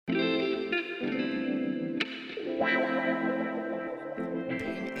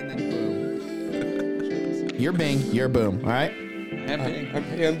You're Bing. You're Boom. All right.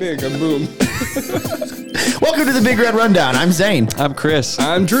 I'm big. I'm Boom. Welcome to the Big Red Rundown. I'm Zane. I'm Chris.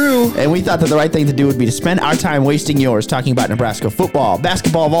 I'm Drew. And we thought that the right thing to do would be to spend our time wasting yours talking about Nebraska football,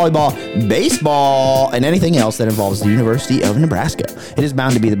 basketball, volleyball, baseball, and anything else that involves the University of Nebraska. It is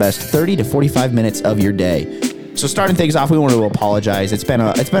bound to be the best 30 to 45 minutes of your day. So starting things off, we want to apologize. It's been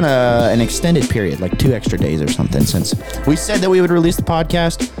an extended period, like 2 extra days or something, since we said that we would release the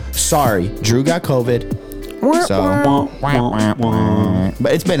podcast. Sorry, Drew got COVID. So,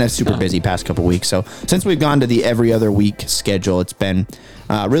 but it's been a super busy past couple weeks. So since we've gone to the every other week schedule, it's been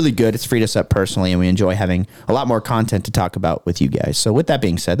really good. It's freed us up personally, and we enjoy having a lot more content to talk about with you guys. So with that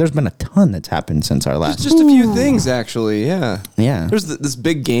being said, there's been a ton that's happened since our last. Just a few things, actually. Yeah. Yeah. There's this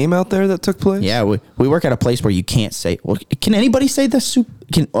big game out there that took place. Yeah, we work at a place where you can't say. Well, can anybody say the super?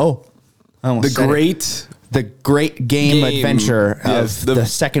 The great game adventure of the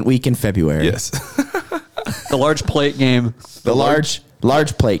second week in February. Yes. The large plate game. The large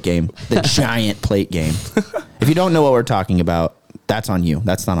plate game. The giant plate game. If you don't know what we're talking about, that's on you.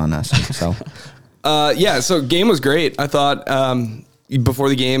 That's not on us. So, so game was great. I thought before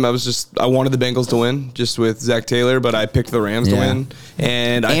the game, I wanted the Bengals to win just with Zach Taylor, but I picked the Rams to win.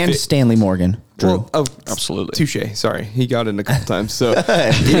 And Stanley Morgan. Drew. Well, absolutely. Touche. Sorry. He got in a couple times. So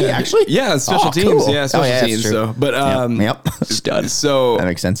Did he actually? Yeah, special teams. Cool. Yeah, special teams. True. So, but yep. Stud. So That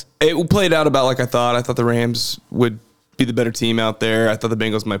makes sense. It played out about like I thought. I thought the Rams would be the better team out there. I thought the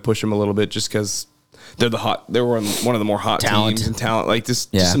Bengals might push them a little bit just because they were one of the more hot teams and talent, like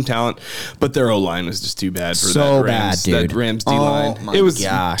just some talent. But their O-line was just too bad for that Rams D-line. Oh my it was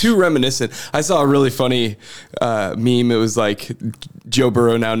gosh. too reminiscent. I saw a really funny meme. It was like Joe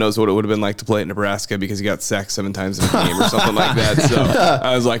Burrow now knows what it would have been like to play at Nebraska because he got sacked 7 times in a game or something like that. So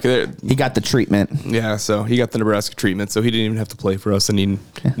I was like, he got the treatment. Yeah, so he got the Nebraska treatment. So he didn't even have to play for us, and he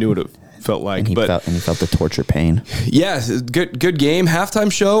knew what it felt like. And he felt the torture pain. Yeah, good game.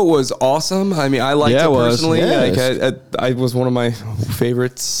 Halftime show was awesome. I mean, I liked it personally. Yes. Like, I was one of my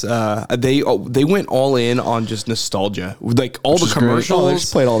favorites. They went all in on just nostalgia. Like all the commercials. They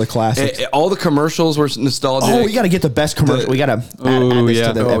just played all the classics. All the commercials were nostalgic. Oh, we got to get the best commercial. We got to add this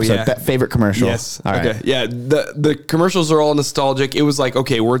to the episode. Yeah. Favorite commercial. Yes. All right. Okay. Yeah. The commercials are all nostalgic. It was like,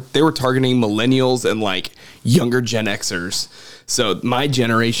 okay, they were targeting millennials and like younger Gen Xers. So my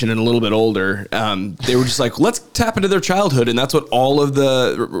generation and a little bit older, they were just like, let's tap into their childhood. And that's what all of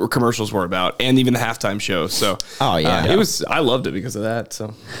the commercials were about. And even the halftime show. So I loved it because of that.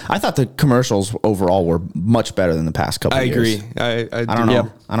 So I thought the commercials overall were much better than the past couple of years. I agree. I don't know. Yeah.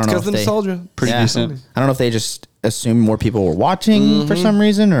 I don't know. Because the nostalgia. Pretty decent. I don't know if they just assumed more people were watching for some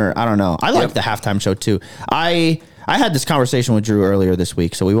reason, or I don't know. I liked the halftime show too. I had this conversation with Drew earlier this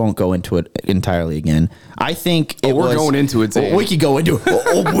week, so we won't go into it entirely again. I think we're going into it. We can go into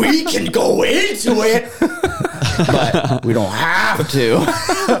it. We can go into it, but we don't have to.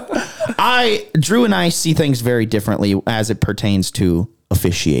 Drew and I see things very differently as it pertains to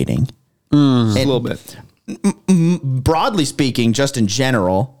officiating. A little bit. Broadly speaking, just in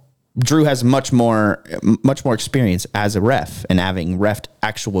general, Drew has much more experience as a ref and having refed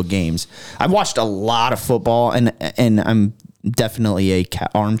actual games. I've watched a lot of football, and I'm definitely a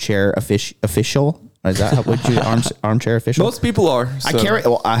armchair official. Is that what you armchair official? Most people are.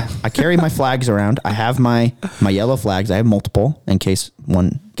 So. I carry my flags around. I have my yellow flags. I have multiple in case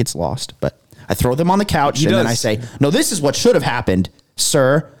one gets lost, but I throw them on the couch then I say, "No, this is what should have happened,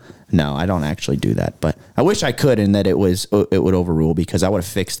 sir." No, I don't actually do that, but I wish I could, and that it would overrule, because I would have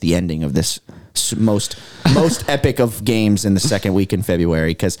fixed the ending of this most epic of games in the second week in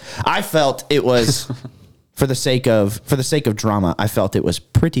February, because I felt it was for the sake of drama. I felt it was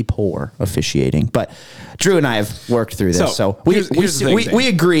pretty poor officiating, but Drew and I have worked through this, so we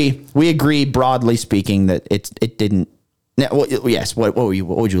agree broadly speaking that it didn't. Yes. What would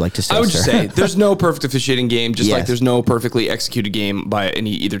you like to say? I would just say there's no perfect officiating game, just like there's no perfectly executed game by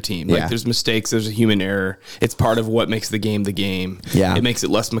either team. Like there's mistakes, there's a human error. It's part of what makes the game the game. Yeah. It makes it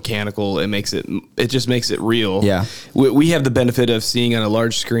less mechanical. It just makes it real. Yeah. We have the benefit of seeing on a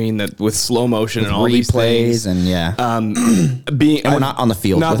large screen that with slow motion and all these things. And we're not on the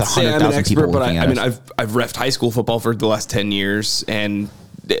field with 100,000 people looking at us. I've refed high school football for the last 10 years, and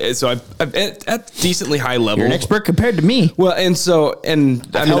so I've at decently high level. You're an expert compared to me. Well,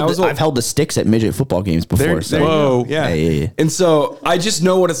 I've held the sticks at midget football games before. Whoa, yeah. And so I just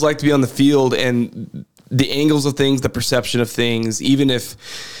know what it's like to be on the field and the angles of things, the perception of things. Even if,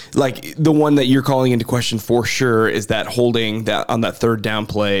 like, the one that you're calling into question for sure is that holding that on that third down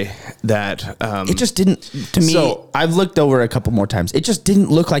play. That it just didn't. To me, I've looked over a couple more times. It just didn't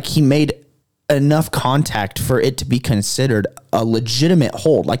look like he made enough contact for it to be considered a legitimate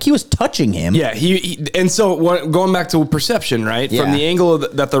hold. Like he was touching him. Yeah, and so going back to perception, right? Yeah. From the angle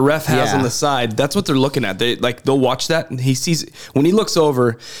that the ref has Yeah. on the side, that's what they're looking at. They'll watch that, and when he looks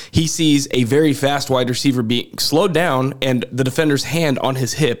over, he sees a very fast wide receiver being slowed down, and the defender's hand on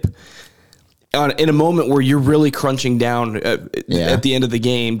his hip. In a moment where you're really crunching down at the end of the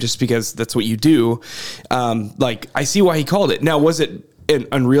game, just because that's what you do. I see why he called it. Now, was it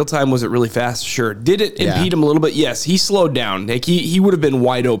in real time? Was it really fast? Sure. Did it impede him a little bit? Yes. He slowed down. Like he would have been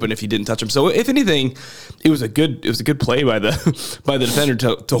wide open if he didn't touch him. So if anything, it was a good play by the defender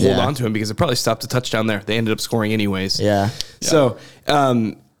to hold on to him, because it probably stopped a touchdown there. They ended up scoring anyways. Yeah. So.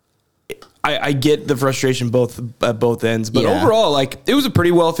 I get the frustration at both ends, but overall, it was a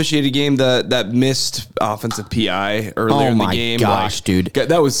pretty well officiated game. That missed offensive PI earlier in the game. Oh my gosh, dude,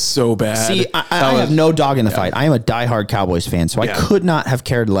 that was so bad. See, I have no dog in the fight. I am a diehard Cowboys fan, so I could not have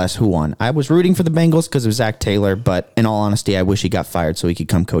cared less who won. I was rooting for the Bengals because of Zach Taylor, but in all honesty, I wish he got fired so he could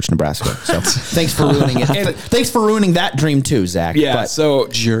come coach Nebraska. So thanks for ruining it. Thanks for ruining that dream too, Zach. Yeah, so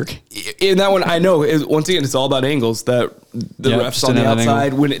jerk. In that one, I know once again it's all about angles. That the refs on the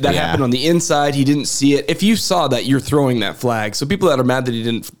outside, when that happened on the inside, he didn't see it. If you saw that, you're throwing that flag. So people that are mad that he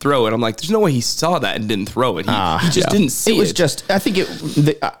didn't throw it, I'm like, there's no way he saw that and didn't throw it. He just didn't see it. It was just, I think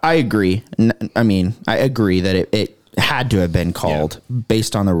I agree. I mean, I agree that it had to have been called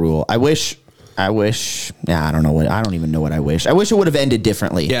based on the rule. I wish, I don't even know what I wish. I wish it would have ended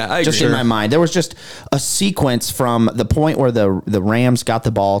differently. Yeah, I agree. Just in my mind. There was just a sequence from the point where the Rams got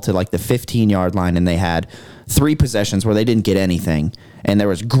the ball to like the 15-yard line, and they had 3 possessions where they didn't get anything. And there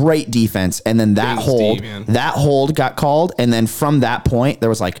was great defense. And then that hold got called. And then from that point, there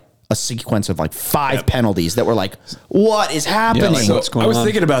was like a sequence of like 5 penalties that were like, what is happening? I was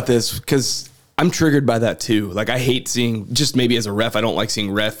thinking about this because I'm triggered by that too. Like I hate seeing, just maybe as a ref, I don't like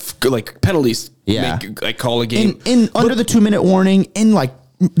seeing penalties call a game. Under the 2-minute warning, in like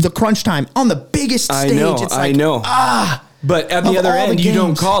the crunch time, on the biggest stage. I know. But at the other end, you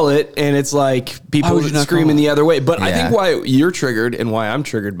don't call it, and it's like people screaming the other way. But I think why you're triggered and why I'm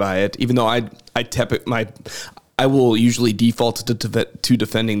triggered by it, even though I I will usually default to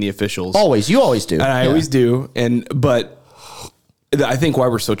defending the officials. You always do. And I always do. But I think why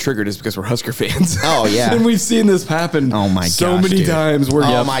we're so triggered is because we're Husker fans. Oh, yeah. And we've seen this happen so many times where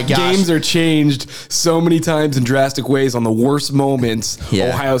games are changed so many times in drastic ways on the worst moments. Yeah.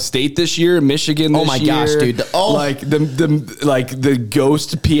 Ohio State this year, Michigan this year. Gosh, dude. The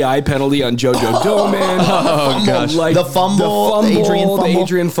ghost PI penalty on JoJo Doman. Oh, gosh. The fumble, the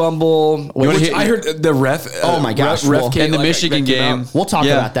Adrian fumble. Which I heard the ref. Oh, my gosh. Ref came in the Michigan game. We'll talk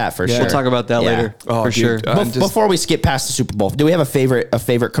about that for sure. We'll talk about that later for sure. Before we skip past the Super Bowl, do we have a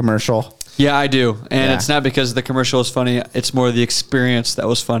favorite commercial? Yeah, I do. And it's not because the commercial is funny. It's more the experience that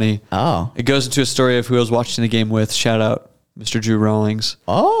was funny. Oh. It goes into a story of who I was watching the game with. Shout out Mr. Drew Rawlings.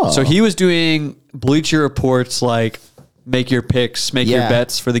 Oh. So he was doing Bleacher Reports, like make your picks, make your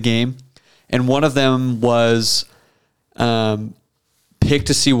bets for the game. And one of them was pick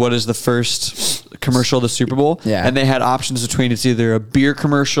to see what is the first commercial of the Super Bowl. Yeah. And they had options between it's either a beer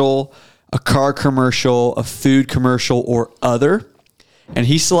commercial, a car commercial, a food commercial, or other. And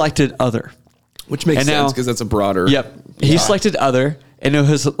he selected other. Which makes sense because that's a broader. Yep. He selected other. And it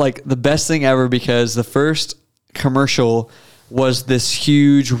was like the best thing ever because the first commercial was this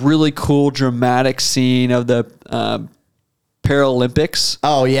huge, really cool, dramatic scene of the Paralympics.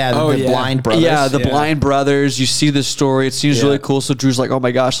 Oh, yeah. The Blind Brothers. Yeah, the Blind Brothers. You see the story. It seems really cool. So Drew's like, oh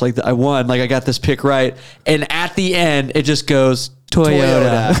my gosh, like I won. Like I got this pick right. And at the end, it just goes,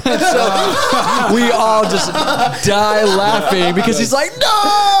 Toyota. So we all just die laughing because he's like,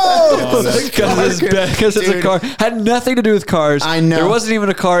 no! Because it's a car. Had nothing to do with cars. I know. There wasn't even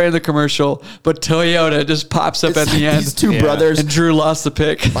a car in the commercial, but Toyota just pops up at the end. These 2 brothers. And Drew lost the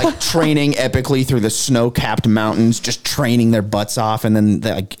pick. Like training epically through the snow-capped mountains, just training their butts off, and then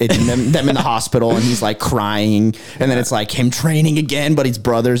them in the hospital, and he's like crying. And then it's like him training again, but his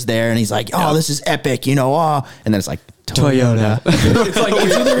brother's there, and he's like, oh, this is epic, and then it's like, Toyota. It's like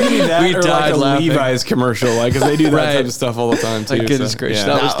it's either that or like a laughing. Levi's commercial, like because they do that type of stuff all the time too. Goodness gracious,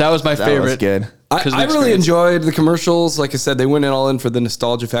 that was my favorite. Was good. I really enjoyed the commercials. Like I said, they went all in for the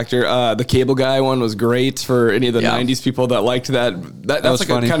nostalgia factor. The Cable Guy one was great for any of the 90s people that liked that. That's like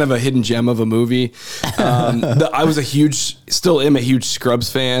a kind of a hidden gem of a movie. I was still am a huge Scrubs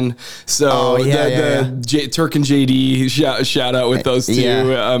fan. So Turk and JD shout out with those two,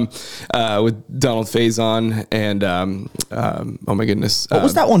 with Donald Faison and oh my goodness. What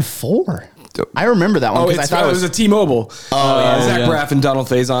was that one for? I remember that one Oh, because I thought it was a T-Mobile. Zach yeah. Braff and Donald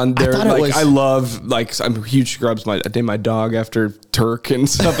Faison. They're thought it like, was- I love, like, I'm huge Scrubs. I named my dog after Turk and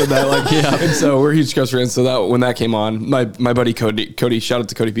stuff like that. Like, and so we're huge Scrubs fans. So that when that came on, my buddy Cody, shout out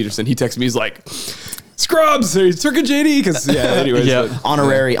to Cody Peterson. He texted me. He's like, Scrubs, Turk and JD. Because anyways, Yeah. but-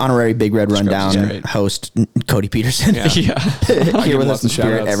 honorary Big Red Rundown great. host Cody Peterson. Yeah. Here with us lots in of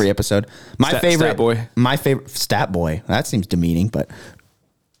spirit shout-outs. every episode. Stat boy. My favorite stat boy. That seems demeaning, but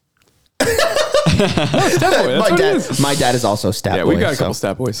my dad is also stat Yeah, boy. we got a couple so.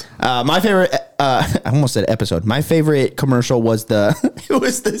 stat boys. My favorite, I almost said episode. My favorite commercial was it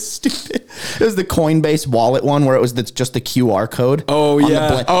was the Coinbase wallet one where it was just the QR code. Oh, on the yeah.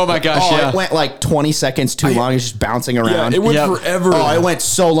 blank. Oh, my gosh, yeah. It went like 20 seconds too long. It's just bouncing Yeah, around. it went Yep. forever. Oh, it went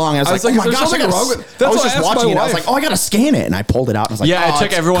so long. I was like, is oh my there gosh, something wrong with- I That's was what I just asked watching my it. I was wife. like, oh, I gotta scan it, and I pulled it out. And I was like, Yeah, oh, it took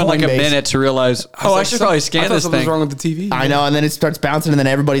it's everyone like a Coinbase. minute to realize, oh, I should probably scan this Something's thing. wrong with the TV. I know, and then it starts bouncing, and then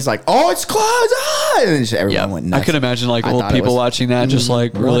everybody's like, "Oh, it's closed!" And then just everyone Yeah, went I nuts. could imagine like I old thought it people was- watching that, just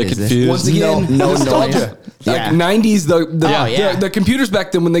like What really is this? confused. Once again, No nostalgia. noise. Like Yeah. 90s, yeah. the computers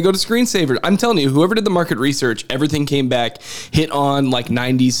back then when they go to screensavers, I'm telling you, whoever did the market research, everything came back, hit on like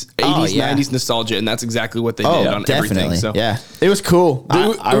 90s, 80s, yeah. 90s nostalgia, and that's exactly what they Oh, did on definitely. everything. So Yeah, it was cool. I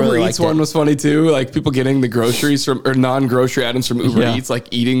Uber really Eats liked one it. was funny too. Like people getting the groceries from or non-grocery items from Uber Yeah. Eats, like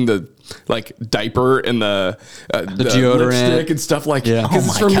eating the like diaper and the deodorant. lipstick and stuff like Yeah. 'cause Oh it's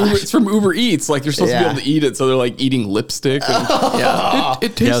my from gosh. it's from Uber Eats. Like you're supposed to be Yeah. able to eat it, so they're like eating lipstick. And, yeah,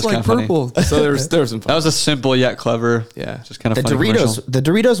 it tastes it's like kinda funny. purple. So there was some fun. That was a simple yet clever. Yeah. just kind of The funny commercial.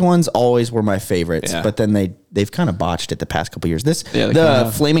 Doritos ones always were my favorites, Yeah. but then they've kind of botched it the past couple years. Yeah, they kinda The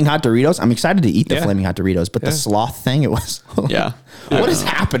have. flaming hot Doritos. I'm excited to eat the Yeah. flaming hot Doritos, but the sloth thing, it was. Yeah. What is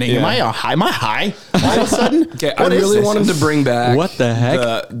happening? Am I high? Am I high all of a sudden? Okay, I What is really this? wanted to bring back What the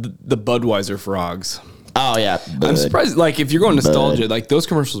heck? the Budweiser frogs. Oh yeah, I'm surprised. Like, if you're going nostalgia, like those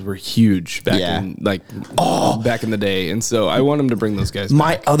commercials were huge back Yeah. in back in the day, and so I want them to bring those guys.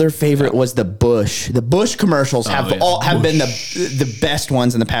 My back. other favorite was the Bush. The Bush commercials have yeah. been the best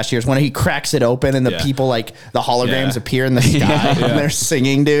ones in the past years. When he cracks it open and the Yeah. people like the holograms Yeah. appear in the sky and they're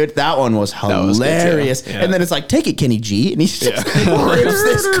singing, dude. That one was was good, too. hilarious. Yeah. And then it's like, take it, Kenny G, and he just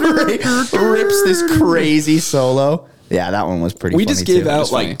rips this crazy solo. Yeah, that one was pretty. We funny just gave too.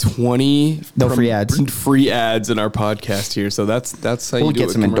 out like 20 No free ads. free ads in our podcast here. So that's how you We'll do get it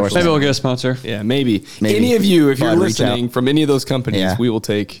with some commercials. endorsements. Maybe we'll get a sponsor. Yeah, maybe. Maybe. Any of you, if you're Bud, reach listening out. from any of those companies, Yeah. we will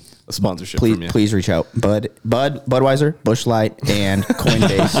take a sponsorship Please, from you. please reach out, Budweiser, Bush Light, and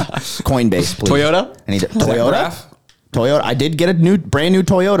Coinbase. Coinbase, please. Toyota? I need Zach Toyota. Braff? Toyota. I did get a brand new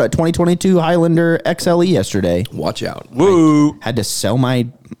Toyota 2022 Highlander XLE yesterday. Watch out. Woo. Had to sell my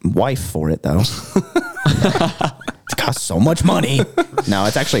wife for it though. It cost so much money. No,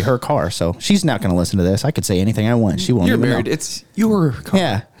 it's actually her car, so she's not going to listen to this. I could say anything I want. She won't. You're even married. Know. It's your car.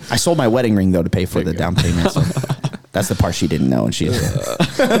 Yeah, I sold my wedding ring though to pay for the down payment. So that's the part she didn't know, and she.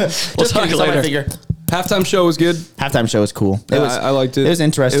 Just talk kidding, later. I figure. Halftime show was good. Halftime show was cool. It was. I liked it. It was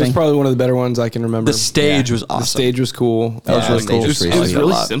interesting. It was probably one of the better ones I can remember. The stage was awesome. The stage was cool. That was really cool. It was, I liked it a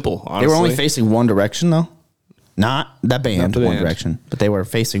really lot. simple, honestly. They were only facing one direction though. Not that band, Not the One band. Direction, but they were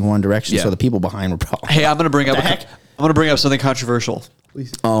facing one direction, Yeah. so the people behind were probably. Hey, I'm gonna bring up. The heck? I'm gonna bring up something controversial.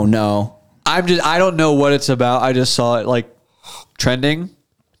 Oh no! I don't know what it's about. I just saw it like trending.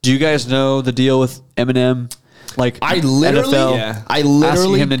 Do you guys know the deal with Eminem? Like I literally, NFL Yeah. I asking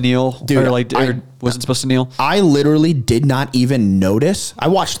literally, him to kneel, Dude, or like, or wasn't supposed to kneel. I literally did not even notice. I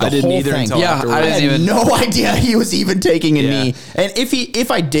watched the I didn't whole either thing. until Yeah, afterwards. I I didn't had even. no idea he was even taking a Yeah. knee. And if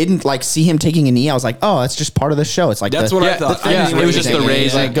I didn't like see him taking a knee, I was like, oh, that's just part of the show. It's like That's the, what I Yeah, thought. yeah, I it was just the raising.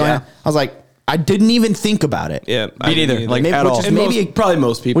 raising. Like going, Yeah. I was like, I didn't even think about it. Yeah, Me neither. Like, Maybe- at which all. is And maybe probably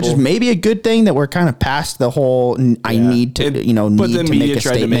most people. Which is maybe a good thing that we're kind of past the whole. I need to, It- need but the to media make a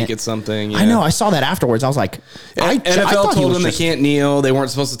tried statement. to make it something. I know. I saw that afterwards. I was like, I NFL thought he told was them they just- can't kneel. They weren't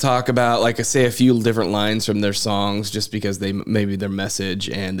supposed to talk about like say a few different lines from their songs just because they maybe their message,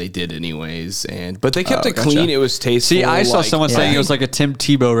 and they did anyways. But they kept it gotcha. clean. It was tasteful. See, I saw like, someone saying yeah. it was like a Tim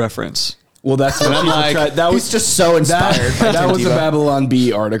Tebow reference. Well, that's what I'm like, like. That was He's just so inspired. by that Tim was a Tebow. Babylon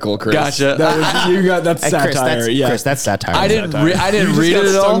Bee article, Chris. Gotcha. That was, you got that's Hey, satire. Chris, Chris, that's satire. I didn't read You it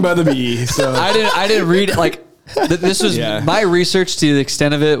just at got all. stung by the bee. So I didn't read it. Like this was Yeah. my research to the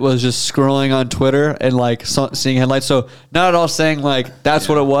extent of it was just scrolling on Twitter and like seeing headlines. So not at all saying like that's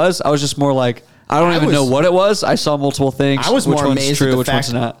what it was. I was just more like I don't even know what it was. I saw multiple things. I was which more one's amazed true, at the which fact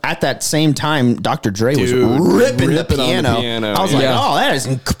one's not. at that same time, Dr. Dre was Dude, ripping the ripping on the piano. piano, I was yeah. like, oh, that is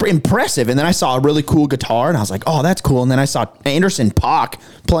impressive. And then I saw a really cool guitar, and I was like, oh, that's cool. And then I saw Anderson .Paak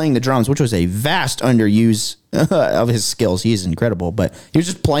playing the drums, which was a vast underuse of his skills. He's incredible, but he was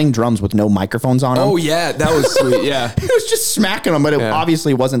just playing drums with no microphones on him. Oh yeah, that was sweet. Yeah. He was just smacking them, but it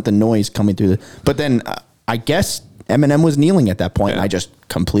obviously wasn't the noise coming through. But then I guess Eminem was kneeling at that point, and I just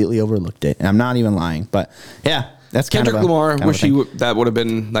completely overlooked it. And I'm not even lying. But yeah, that's Kendrick kind of Lamar. kind of Wish that would have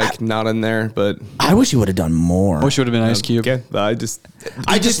been like not in there, but I wish he would have done more. I wish it would have been Ice Cube. okay. I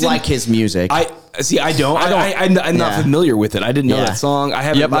just like his music. I see. I'm not Yeah. familiar with it. I didn't know Yeah. that song. I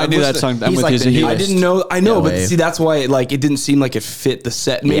haven't. Yep, I knew that listened- song. I'm He's with like you. the So new- I didn't know. I know, Yeah, but wave. see, that's why it didn't seem like it fit the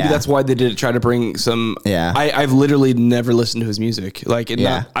set. Maybe Yeah. that's why they did try to bring some. Yeah. I've literally never listened to his music. Like,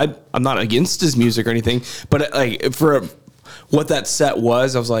 I'm not against his music or anything, but like for what that set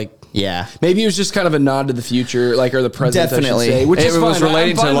was, I was like. Yeah. Maybe it was just kind of a nod to the future, like or the present. Definitely. I should say, which it is was fine. relating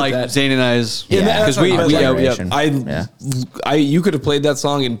I'm to fine like with that. Zayn and I's. Yeah, because that's fine. yeah. You could have played that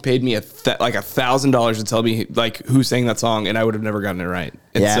song and paid me like $1,000 to tell me like who sang that song, and I would have never gotten it right.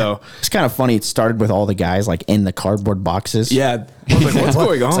 And Yeah. so It's kind of funny. It started with all the guys like in the cardboard boxes. yeah, I was like, what's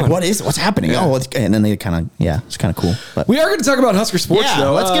going It's on? like, what's happening? Yeah. Oh, and then they kind of, it's kind of cool. But We are going to talk about Husker sports, yeah,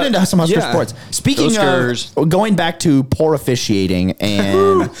 though. let's get into some Husker sports. Speaking Huskers. of going back to poor officiating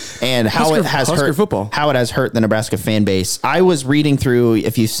and how it has Husker hurt football. how it has hurt the Nebraska fan base. I was reading through,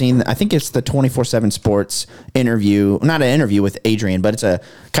 if you've seen, I think it's the 24/7 Sports interview, not an interview with Adrian, but it's a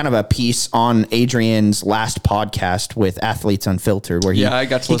kind of a piece on Adrian's last podcast with Athletes Unfiltered, where I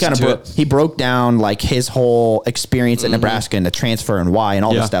got to listen to it. he broke down like his whole experience at Nebraska and the transfer and why and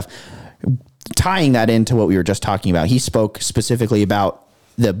all this stuff. Tying that into what we were just talking about, he spoke specifically about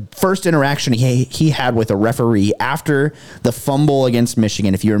the first interaction he had with a referee after the fumble against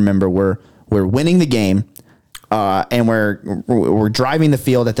Michigan. If you remember, we're winning the game, and we're driving the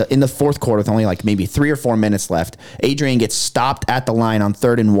field in the fourth quarter with only like maybe 3 or 4 minutes left. Adrian gets stopped at the line on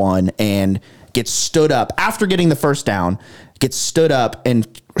 3rd and 1 and gets stood up after getting the first down. Gets stood up and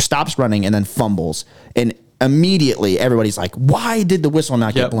stops running and then fumbles. And immediately everybody's like, why did the whistle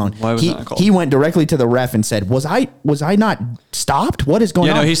not get blown? Why was that not called? He went directly to the ref and said, was I not stopped? What is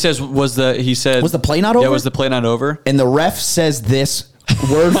going on? No, he says, was the play not over? Yeah, was the play not over? And the ref says this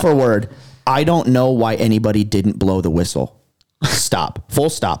word for word. I don't know why anybody didn't blow the whistle. Stop.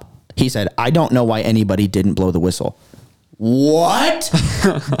 Full stop. He said, I don't know why anybody didn't blow the whistle. What?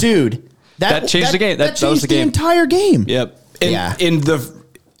 Dude. That changed the game. That changed was the game. entire game. Yep. Yeah.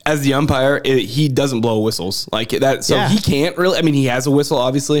 As the umpire, he doesn't blow whistles like that. So Yeah. he can't really, I mean, he has a whistle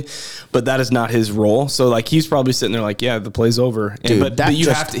obviously, but that is not his role. So like, he's probably sitting there like, yeah, the play's over. Dude, But you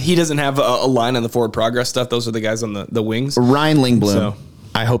have to, he doesn't have a line on the forward progress stuff. Those are the guys on the wings. Ryan Lingblom. So-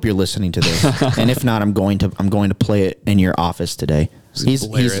 I hope you're listening to this. And if not, I'm going to play it in your office today. He's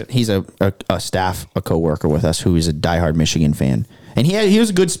a coworker with us who is a diehard Michigan fan. And he was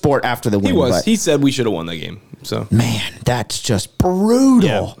a good sport after the win. He was. but- He said we should have won that game. So Man, that's just brutal.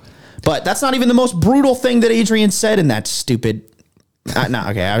 Yeah. But that's not even the most brutal thing that Adrian said in that stupid. No,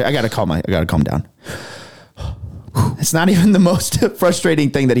 okay, I gotta calm down. It's not even the most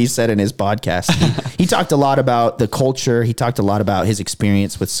frustrating thing that he said in his podcast. He talked a lot about the culture. He talked a lot about his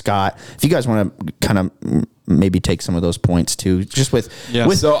experience with Scott. If you guys want to kind of maybe take some of those points too, just with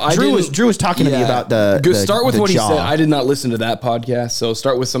So Drew was talking to me about start with the what jaw. he said. I did not listen to that podcast, so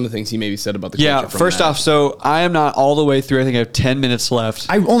start with some of the things he maybe said about the culture. Yeah, from first that. off, so I am not all the way through. I think I have 10 minutes left.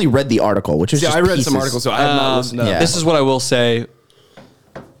 I only read the article, which is Yeah, just I read pieces. some articles, so I have not listened to yeah. that. This is what I will say.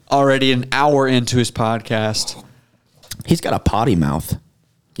 Already an hour into his podcast, He's got a potty mouth.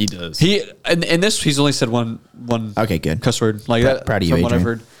 He does. and this he's only said one Okay, good. cuss word like that. Proud of you, from what I've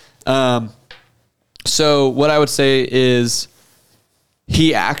Adrian. heard. So what I would say is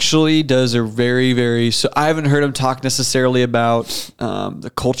he actually does a very, very. So I haven't heard him talk necessarily about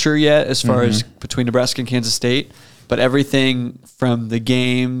the culture yet, as far as between Nebraska and Kansas State, but everything from the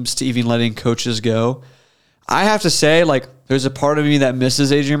games to even letting coaches go. I have to say, like, there's a part of me that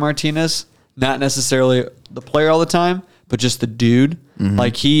misses Adrian Martinez, not necessarily the player all the time, but just the dude.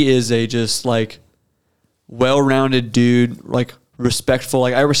 Like, he is a just like well-rounded dude, like respectful.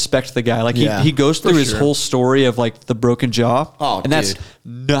 Like, I respect the guy. Like, Yeah, he goes through for his sure. whole story of like the broken jaw. Oh, and that's dude.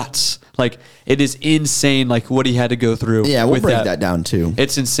 nuts. Like, it is insane, like what he had to go through. Yeah, we'll with break that down too.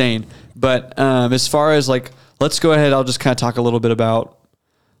 It's insane. But as far as like, let's go ahead. I'll just kind of talk a little bit about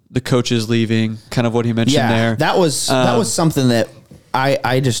the coaches leaving, kind of what he mentioned there. That was something that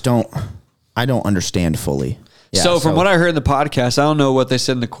I just don't understand fully. Yeah, so from what I heard in the podcast, I don't know what they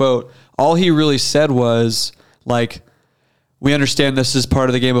said in the quote. All he really said was like, we understand this is part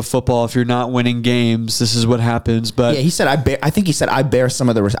of the game of football. If you're not winning games, this is what happens. But Yeah, he said I think he said I bear some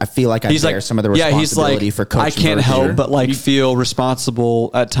of the. I feel like I bear some of the responsibility for coaching. I can't help but like feel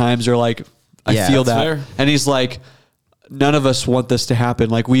responsible at times, or like I feel that. fair. And he's like, none of us want this to happen.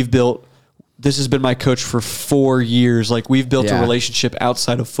 Like this has been my coach for 4 years. Like we've built a relationship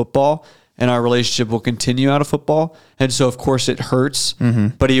outside of football, and our relationship will continue out of football. And so of course it hurts,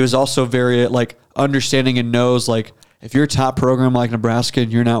 but he was also very like understanding and knows like, if you're a top program like Nebraska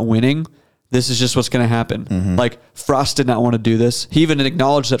and you're not winning, this is just what's going to happen. Like Frost did not want to do this. He even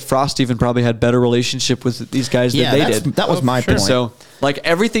acknowledged that Frost even probably had better relationship with these guys than they did. That was my point. So like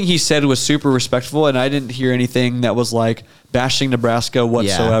everything he said was super respectful, and I didn't hear anything that was like bashing Nebraska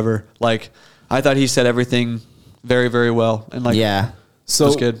whatsoever. Like I thought he said everything very, very well. And like, So it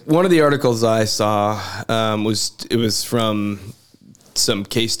was good. One of the articles I saw was from some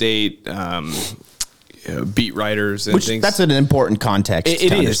K-State beat writers and things. That's an important context.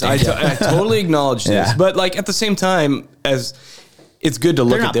 It is. I totally acknowledge this, but like at the same time, as it's good to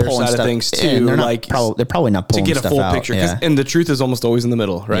look at their side of things too. They're like they're probably not pulling to get a full picture, and the truth is almost always in the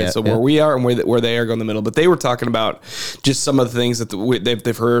middle, right? So where we are and where they are go in the middle. But they were talking about just some of the things that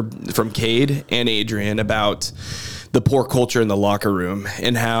they've heard from Cade and Adrian about the poor culture in the locker room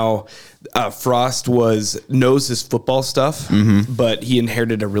and how Frost knows his football stuff, but he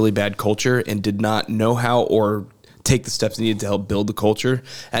inherited a really bad culture and did not know how or take the steps needed to help build the culture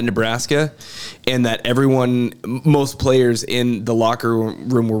at Nebraska, and that most players in the locker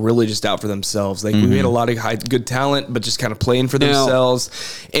room were really just out for themselves. Like we had a lot of good talent, but just kind of playing for themselves.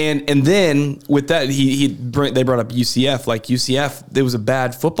 And then with that, they brought up UCF. Like UCF, there was a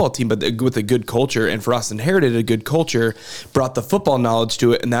bad football team, but with a good culture, and Frost inherited a good culture, brought the football knowledge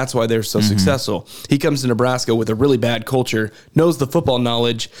to it, and that's why they're so successful. He comes to Nebraska with a really bad culture, knows the football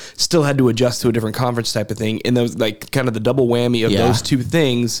knowledge, still had to adjust to a different conference type of thing, and those like kind of the double whammy of those two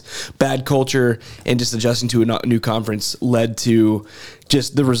things, bad culture and just adjusting to a new conference, led to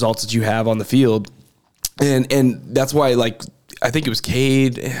just the results that you have on the field. And that's why, like, I think it was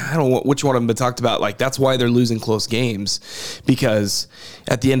Cade, I don't know which one of them, but talked about, like, that's why they're losing close games, because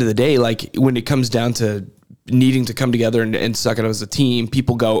at the end of the day, like, when it comes down to needing to come together and suck it as a team,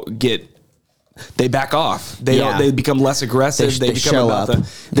 people they back off. They become less aggressive. They become show up.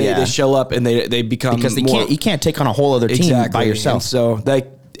 They show up and they become, because more, you can't take on a whole other team by yourself. And so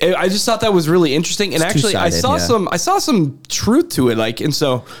I just thought that was really interesting, and actually I saw some truth to it. Like, and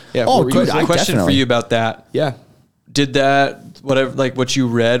so good. Question for you about that. Yeah. Did that, whatever, like what you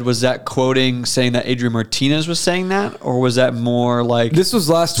read, was that quoting saying that Adrian Martinez was saying that, or was that more like this was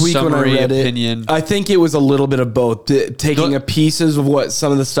last week when I read opinion? I think it was a little bit of both, taking a pieces of what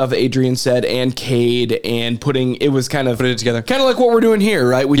some of the stuff Adrian said and Cade, and putting it together, kind of like what we're doing here,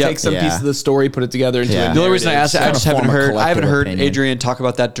 right? We take some piece of the story, put it together into a The only reason I asked, I just haven't heard opinion. Adrian talk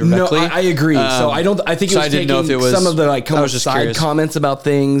about that directly. No, I agree. I think it was taking some of the like side comments about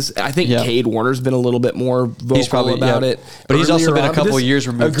things. I think Cade Warner's been a little bit more vocal about it, but he's also been a couple of years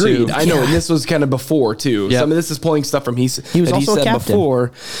removed. Agreed. Too. I know, and this was kind of before too. Some of this is pulling stuff from he was also a said captain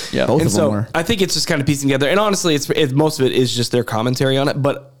before. Yeah, both of them were. I think it's just kind of piecing together. And honestly, it's most of it is just their commentary on it.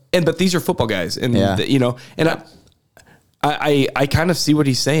 But these are football guys, and I kind of see what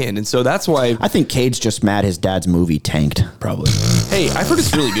he's saying, and so that's why I think Cade's just mad his dad's movie tanked. Probably. Hey, I've heard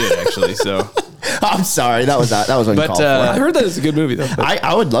it's really good actually. So I'm sorry, that was uncalled for. I heard that it's a good movie though.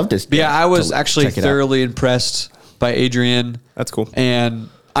 I would love to. Yeah, I was actually thoroughly impressed by Adrian. That's cool. And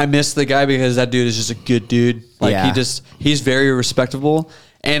I miss the guy because that dude is just a good dude. Like he's very respectable.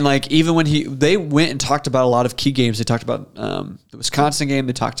 And like even when they went and talked about a lot of key games, they talked about the Wisconsin game,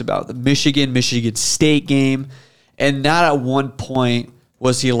 they talked about the Michigan State game, and not at one point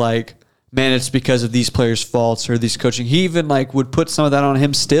was he like, man, it's because of these players' faults or these coaching. He even like would put some of that on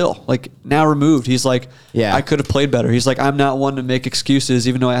him still. Like now removed. He's like, I could have played better. He's like, I'm not one to make excuses,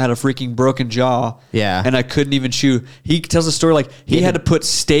 even though I had a freaking broken jaw. Yeah. And I couldn't even chew. He tells a story like he had to put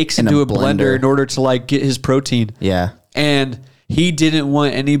steaks into a blender in order to like get his protein. Yeah. And he didn't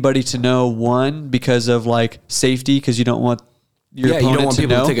want anybody to know, one, because of like safety, because you don't want your opponent you don't want to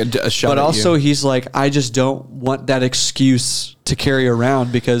people know. to take a shot but at also you. he's like, I just don't want that excuse to carry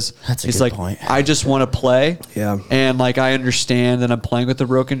around, because That's a he's good like, point. I just want to play. Yeah. And like, I understand that I'm playing with a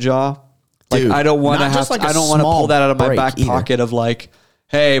broken jaw. Like, Dude, I don't want to not have, just like a I don't want to small pull that out of my break back either. pocket of like,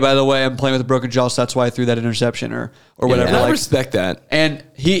 hey, by the way, I'm playing with a broken jaw, so that's why I threw that interception or whatever. And I like, respect that. and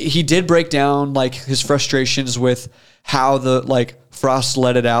he did break down like his frustrations with how the like Frost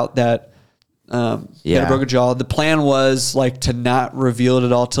let it out that he had a broken jaw. The plan was like to not reveal it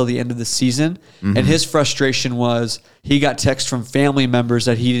at all till the end of the season. And his frustration was he got texts from family members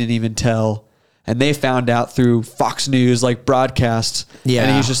that he didn't even tell. And they found out through Fox News, like broadcasts. Yeah.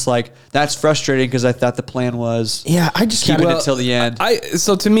 And he's just like, that's frustrating because I thought the plan was I just keep it until the end.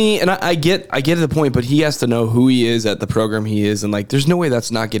 So to me, and I get the point, but he has to know who he is at the program he is, and like, there's no way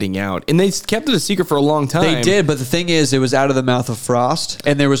that's not getting out. And they kept it a secret for a long time. They did, but the thing is, it was out of the mouth of Frost,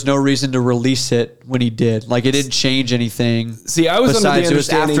 and there was no reason to release it when he did. Like, it didn't change anything. See, I was under the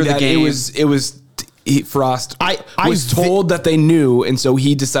understanding after the that game. it was Frost I was told that they knew, and so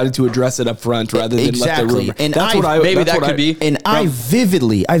he decided to address it up front rather than let the rumor. And maybe that could be. And I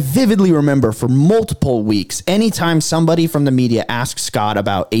vividly remember for multiple weeks, anytime somebody from the media asked Scott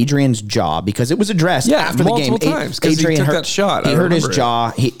about Adrian's jaw, because it was addressed after the game. Multiple times, 'cause he took that shot. He I hurt his remember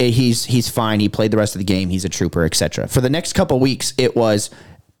it. jaw. He's fine. He played the rest of the game. He's a trooper, etc. For the next couple weeks, it was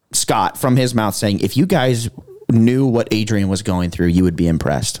Scott from his mouth saying, "If you guys knew what Adrian was going through, you would be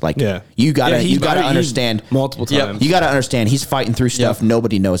impressed. Like, you gotta understand multiple times. You gotta understand he's fighting through stuff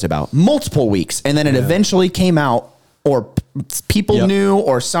nobody knows about. Multiple weeks, and then it eventually came out, or people knew,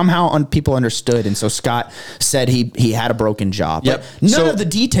 or somehow people understood. And so Scott said he had a broken jaw. But none of the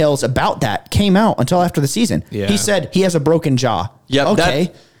details about that came out until after the season. Yeah. He said he has a broken jaw. Yep.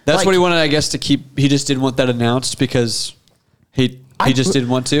 Okay. That's what he wanted, I guess, to keep. He just didn't want that announced because he just didn't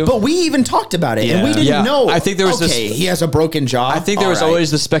want to. But we even talked about it, and we didn't know. I think there was he has a broken jaw. I think there was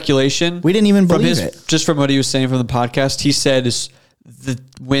always the speculation. We didn't even believe it. Just from what he was saying from the podcast, he said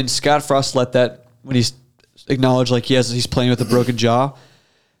when Scott Frost when he's acknowledged like he's playing with a broken jaw,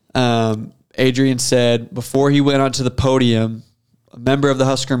 Adrian said before he went onto the podium, a member of the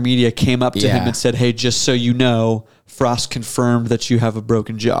Husker media came up to him and said, "Hey, just so you know, Frost confirmed that you have a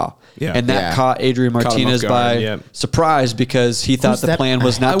broken jaw." Yeah. And that caught Adrian Martinez by surprise because he thought the plan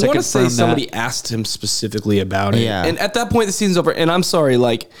was not to confirm that. I want to say somebody asked him specifically about it. Yeah. And at that point, the season's over. And I'm sorry,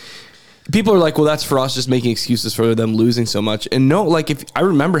 like, people are like, well, that's Frost just making excuses for them losing so much. And no, like, if I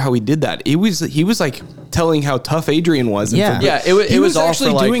remember how he did that, he was like telling how tough Adrian was. Yeah. He was all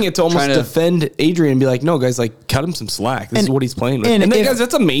actually for, like, doing it to almost defend Adrian and be like, no, guys, like, cut him some slack. This is what he's playing with. And guys,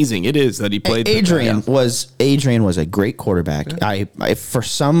 that's amazing. It is that he played. Adrian was a great quarterback. Yeah. I for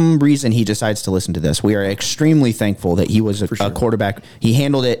some reason he decides to listen to this. We are extremely thankful that he was a quarterback. He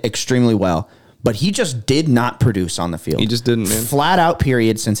handled it extremely well. But he just did not produce on the field. He just didn't, man. Flat out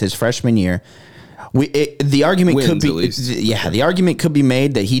period since his freshman year. The argument Wins, could be, at least. the argument could be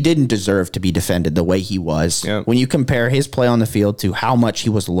made that he didn't deserve to be defended the way he was. Yep. When you compare his play on the field to how much he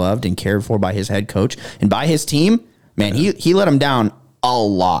was loved and cared for by his head coach and by his team, man, he let him down a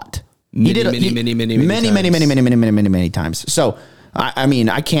lot. Many times. So, I mean,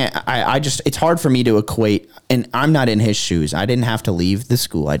 I can't, I just, it's hard for me to equate, and I'm not in his shoes. I didn't have to leave the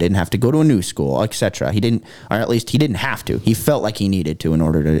school. I didn't have to go to a new school, etc. He didn't, or at least he didn't have to. He felt like he needed to in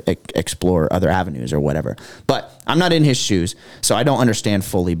order to explore other avenues or whatever. But I'm not in his shoes, so I don't understand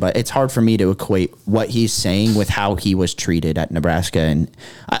fully, but it's hard for me to equate what he's saying with how he was treated at Nebraska. And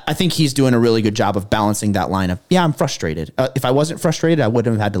I think he's doing a really good job of balancing that line of, I'm frustrated. If I wasn't frustrated, I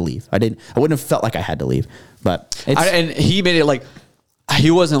wouldn't have had to leave. I wouldn't have felt like I had to leave. But and he made it like he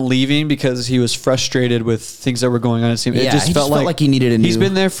wasn't leaving because he was frustrated with things that were going on. It just felt like he needed a new. He's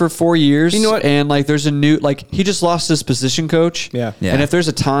been there for 4 years. You know what? And like, there's a new, like, he just lost his position coach. Yeah. And if there's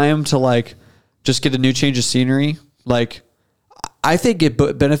a time to like just get a new change of scenery, like, I think it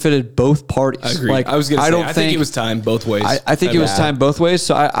benefited both parties. I agree. Like, I was going to say, I think it was time both ways. I think it was time both ways.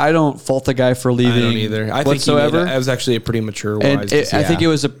 So I don't fault the guy for leaving. I don't either. I think it was actually a pretty mature, wise decision. I think it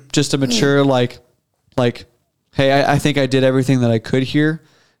was just a mature, like, hey, I think I did everything that I could here.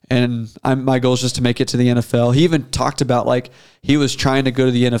 And my goal is just to make it to the NFL. He even talked about like he was trying to go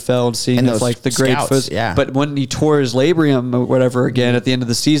to the NFL and seeing if like the grade was. Yeah. But when he tore his labrum or whatever again at the end of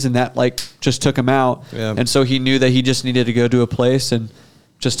the season, that like just took him out. Yeah. And so he knew that he just needed to go to a place and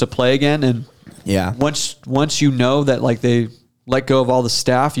just to play again. And once you know that like they let go of all the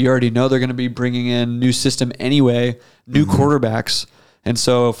staff, you already know they're going to be bringing in new system anyway, new quarterbacks. And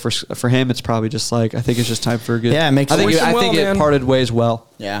so for him, it's probably just like, I think it's just time for a good. Yeah, it makes sense. I think it parted ways well.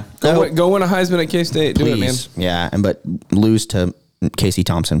 Yeah. Go win a Heisman at K-State. Do it, man. Yeah, but lose to Casey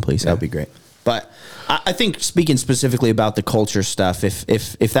Thompson, please. That would be great. But I think speaking specifically about the culture stuff,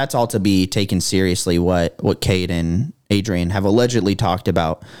 if that's all to be taken seriously, what Cade and Adrian have allegedly talked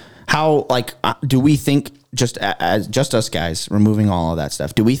about, how do we think just us guys removing all of that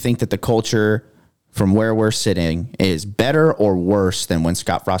stuff? Do we think that the culture from where we're sitting is better or worse than when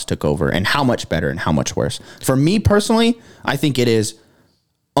Scott Frost took over, and how much better and how much worse? For me personally, I think it is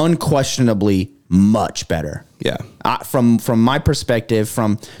unquestionably much better. Yeah. From my perspective,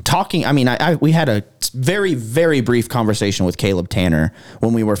 from talking, I mean, we had a very, very brief conversation with Caleb Tanner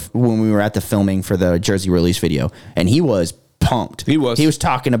when we were at the filming for the Jersey release video, and he was pumped. He was. He was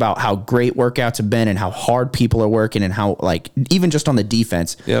talking about how great workouts have been and how hard people are working and how, like, even just on the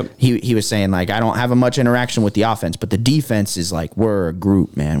defense. Yep. He was saying, like, I don't have much interaction with the offense, but the defense is like, we're a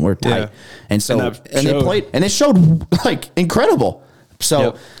group, man. We're tight. Yeah. And so And that and they showed. played, and it showed like incredible. So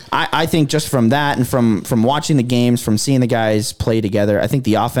Yep. I think just from that and from watching the games, from seeing the guys play together, I think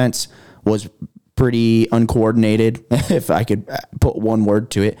the offense was pretty uncoordinated, if I could put one word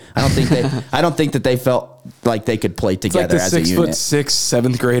to it. I don't think that they felt like they could play It's like together the as a unit. 6'6",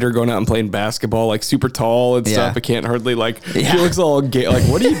 7th grader going out and playing basketball, like super tall and stuff. Yeah. I can't hardly like. Yeah. He looks all gay. Like,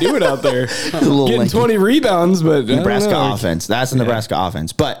 what are you doing out there? little Getting lanky. 20 rebounds, but I don't Nebraska know. offense. That's the Nebraska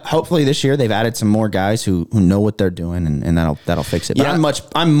offense. But hopefully this year they've added some more guys who know what they're doing, and that'll fix it. But Yeah.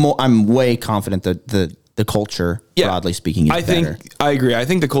 I'm way confident that the culture, broadly speaking, is better. I agree. I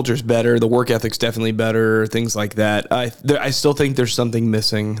think the culture's better. The work ethic's definitely better. Things like that. I still think there's something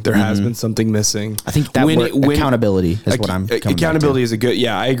missing. There has been something missing. I think that accountability is what I'm coming accountability is a good.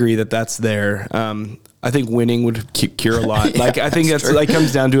 Yeah, I agree that's there. I think winning would cure a lot. Like, I think that's like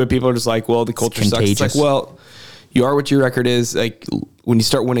comes down to it. People are just like, well, the culture sucks. It's like, contagious. well, you are what your record is. Like, when you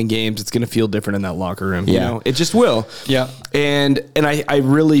start winning games, it's going to feel different in that locker room. You Yeah. know, it just will. Yeah. And I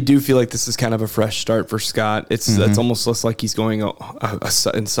really do feel like this is kind of a fresh start for Scott. It's almost less like he's going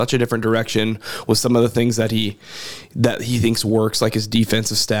in such a different direction with some of the things that he thinks works, like his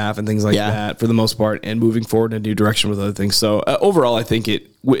defensive staff and things like that for the most part, and moving forward in a new direction with other things. So overall, I think it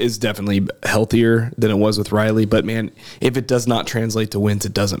is definitely healthier than it was with Riley. But man, if it does not translate to wins,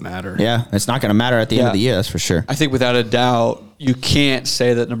 it doesn't matter. Yeah, it's not going to matter at the end of the year. That's for sure. I think without a doubt, you can't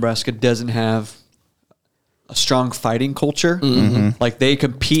say that Nebraska doesn't have a strong fighting culture. Like, they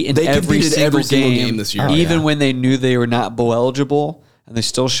compete in They every competed single every single game game this year. even when they knew they were not bowl eligible, and they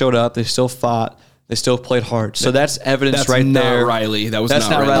still showed up. They still fought. They still played hard. So that's evidence That's right not there. Riley. That's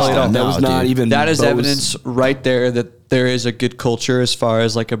not Riley at all. That was No, not dude. even. That is Bo's- evidence right there that there is a good culture as far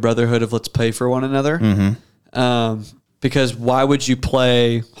as like a brotherhood of let's play for one another. Because why would you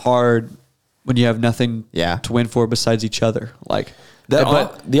play hard when you have nothing to win for besides each other? Like The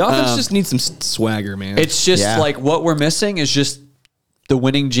offense just needs some swagger, man. it's just like what we're missing is just the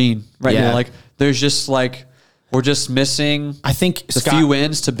winning gene right now. Like, there's just like we're just missing. I think a few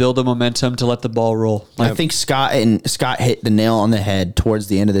wins to build a momentum to let the ball roll. I think Scott hit the nail on the head towards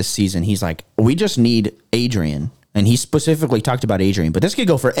the end of this season. He's like, we just need Adrian. And he specifically talked about Adrian, but this could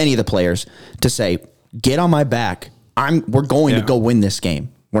go for any of the players to say, get on my back. We're going to go win this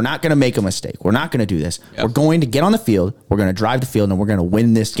game. We're not going to make a mistake. We're not going to do this. We're going to get on the field. We're going to drive the field, and we're going to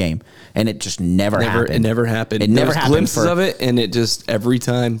win this game. And it just never happened. It never happened. It never There was happened. glimpses of it, and it just every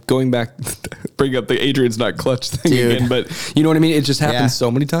time going back, bring up the Adrian's not clutch thing Dude. again. But you know what I mean? It just happens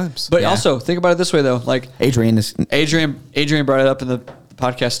so many times. But also think about it this way though. Like Adrian is Adrian brought it up in the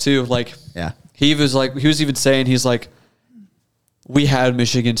podcast too. Like he was even saying he's like, we had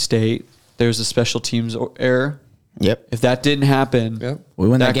Michigan State. There's a special teams error. Yep. If that didn't happen, we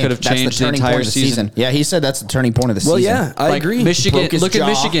win that could have That's the changed the turning entire point of the season. Yeah, he said that's the turning point of the Well, season. yeah, I Like, agree. Michigan, Broke his look jaw, at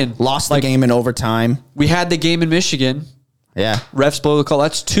Michigan. Lost Like, the game in overtime. We had the game in Michigan. Yeah. Refs blow the call.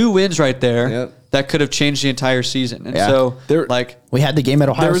 That's 2 wins right there. Yep. That could have changed the entire season. And Yeah. so, There- like, We had the game at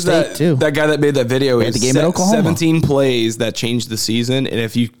Ohio There was State, too. that guy that made that video. had the game at Oklahoma. 17 plays that changed the season, and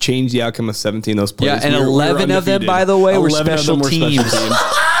if you change the outcome of 17 of those plays, yeah, and we were 11 of them, undefeated. by the way, were 11 of special them were teams.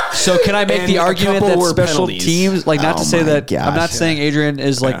 So can I make And the a argument couple that were special penalties. teams, like, not Oh to say my that gosh, I'm not saying Adrian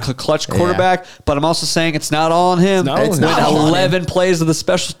is like a clutch Yeah. quarterback, but I'm also saying it's not all on him. not all It's on not him. all on him. 11 plays of the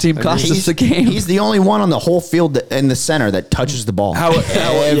special team cost us the game. He's the only one on the whole field in the center that touches the ball.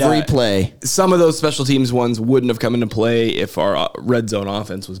 Every yeah. play. Some of those special teams ones wouldn't have come into play if our red zone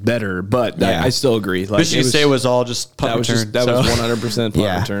offense was better, but Yeah. I still agree. Like, Michigan State was all just punt that was return. that so. was 100% punt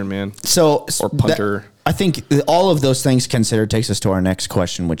Yeah. return, man. So Or punter. I think all of those things considered takes us to our next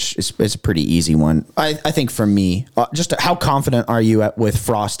question, which is a pretty easy one. I think for me, just how confident are you with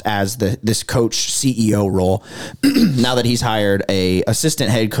Frost as this coach CEO role? Now that he's hired a assistant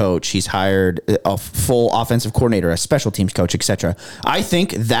head coach, he's hired a full offensive coordinator, a special teams coach, etc. I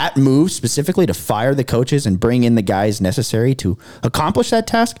think that move specifically to fire the coaches and bring in the guys necessary to accomplish that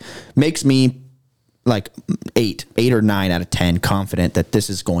task makes me like 8 or 9 out of 10 confident that this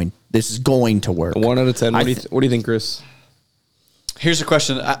is going to work. 1 out of 10. What do you think, Chris? Here's a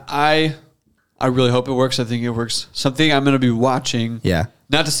question. I really hope it works. I think it works. Something I'm going to be watching. Yeah.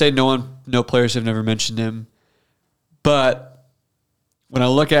 Not to say no players have never mentioned him, but when I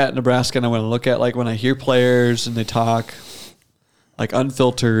look at Nebraska and when I hear players and they talk like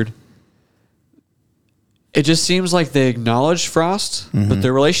unfiltered, it just seems like they acknowledge Frost, but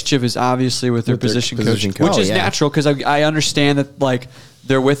their relationship is obviously with their position coach, coach. which Oh, is yeah. natural because I understand that like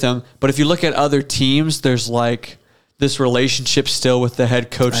they're with him. But if you look at other teams, there's this relationship still with the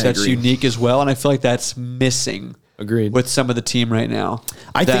head coach I that's agree. unique as well. And I feel like that's missing. Agreed. With some of the team right now.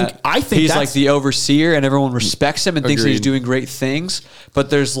 I think he's that's- like the overseer and everyone respects him and thinks that he's Agreed. doing great things. But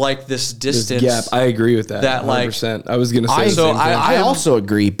there's like this distance. Yeah, I agree with that. That, like- 100%. I was going to say the So same thing. I also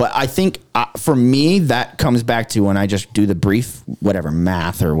agree, but I think for me that comes back to when I just do the brief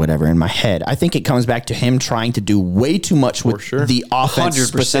math or whatever in my head. I think it comes back to him trying to do way too much with sure. the offense 100%.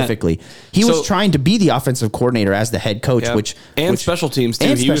 specifically. He So- was trying to be the offensive coordinator as the head coach, Yeah. which And special teams, too.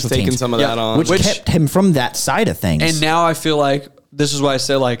 and He was special taking teams. some of that on. which kept him from that side of things. And now I feel like this is why I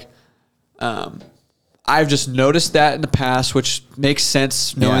say like, I've just noticed that in the past, which makes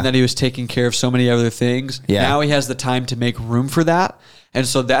sense knowing Yeah. that he was taking care of so many other things. Yeah. Now he has the time to make room for that. And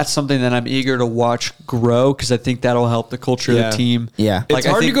so that's something that I'm eager to watch grow because I think that'll help the culture of Yeah. the team. Yeah. It's I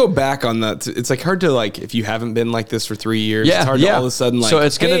hard think- to go back on that. It's like hard to like if you haven't been like this for 3 years. Yeah, it's hard yeah. to all of a sudden like, So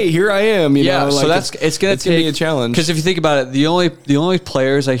it's gonna- hey, here I am. You know, so like, that's it's gonna gonna be a challenge. Because if you think about it, the only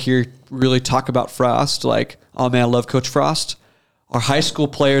players I hear really talk about Frost, like, oh man, I love Coach Frost, are high school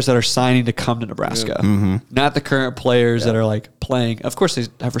players that are signing to come to Nebraska, not the current players that are like playing. Of course, they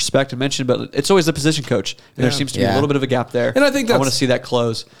have respect and mention, but it's always the position coach, and there seems to be a Yeah. little bit of a gap there. And I think I want to that's- see that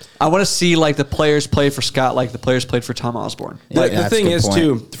close. I want to see like the players play for Scott, like the players played for Tom Osborne. Like Yeah, the that's a thing good is point.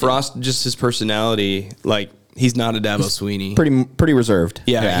 too, Frost, just his personality, like he's not a Dabo Sweeney. pretty reserved.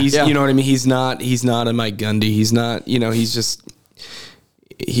 Yeah, he's Yeah. you know what I mean. He's not a Mike Gundy. He's not he's just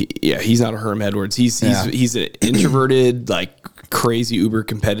he's not a Herm Edwards. He's Yeah. he's an introverted, like crazy uber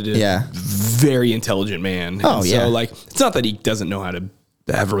competitive, Yeah. very intelligent man. Oh, And yeah. So like it's not that he doesn't know how to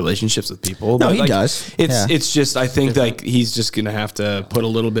have relationships with people. No, but, he like, does. It's Yeah. it's just I think like he's just gonna have to put a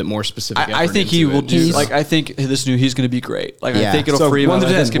little bit more specific. I effort think he into will it. do. So- Like I think he's going to be great. Like Yeah. I think it'll So free him 1 up. to I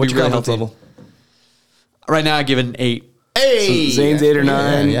think 10. it's gonna What's be your really confidence healthy. level? Right now, I give it an 8. Hey, Zane's 8 or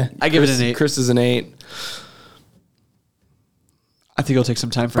 9. Yeah. I give it an 8. Chris is an 8. I think it'll take some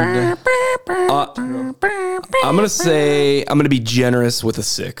time for him to. I'm gonna be generous with a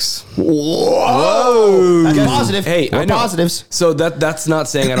 6. Whoa, that's positive. Hey, We're I know. positives. So that's not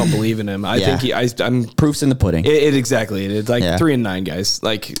saying I don't believe in him. I Yeah. think I'm. Proofs in the pudding. It exactly. It's like Yeah. 3 and 9 guys.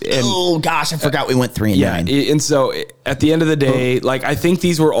 Like and Oh gosh, I forgot we went 3 and yeah, 9. and so at the end of the day, like I think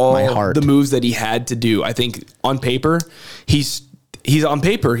these were My all heart. the moves that he had to do. I think on paper, he's on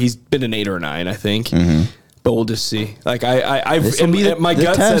paper he's been an 8 or a 9. I think. But we'll just see. Like This'll be the- my the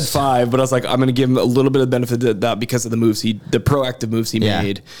gut test. said 5, but I was like, I'm going to give him a little bit of benefit of that because of the moves the proactive moves he Yeah.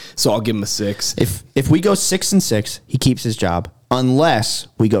 made. So I'll give him a 6. If we go 6 and 6, he keeps his job. Unless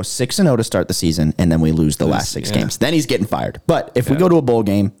we go 6 and 0 to start the season and then we lose the last 6 yeah. games, then he's getting fired. But if we go to a bowl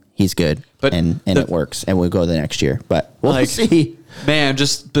game, he's good, But and the- it works, and we'll go the next year. But we'll Like- see. Man,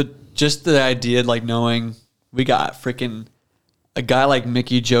 just the idea, like knowing we got freaking a guy like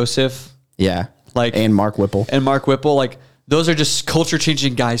Mickey Joseph Yeah, Like- and Mark Whipple. and Mark Whipple, like those are just culture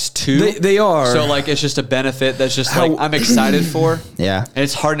changing guys too. They are. So like it's just a benefit that's just like I'm excited for. Yeah. And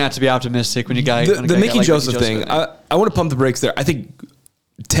it's hard not to be optimistic when you got The Mickey Joseph thing, I want to pump the brakes there. I think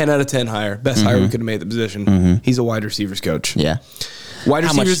 10 out of 10 hire. Best hire we could have made at the position. He's a wide receivers coach. Yeah, Wide How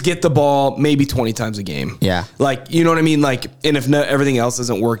much- receivers get the ball maybe 20 times a game. Yeah. Like, you know what I mean? Like, and if everything else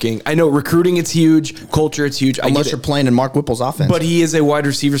isn't working, I know recruiting, it's huge. Culture, it's huge. I unless get you're it. playing in Mark Whipple's offense. But he is a wide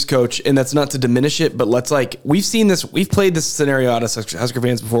receivers coach, and that's not to diminish it, but let's we've seen this, we've played this scenario out as Husker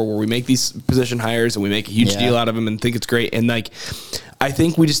fans before where we make these position hires and we make a huge Yeah. deal out of them and think it's great. And I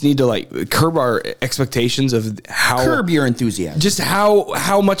think we just need to curb our expectations of how curb your enthusiasm. just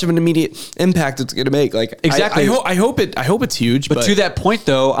how much of an immediate impact it's going to make. Like Exactly. I hope it's huge. But to that point,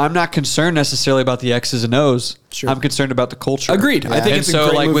 though, I'm not concerned necessarily about the X's and O's. Sure. I'm concerned about the culture. Agreed. I think and it's a so,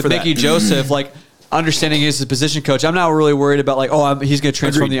 great like move with for Mickey that. Joseph, like understanding he's a position coach, I'm not really worried about he's going to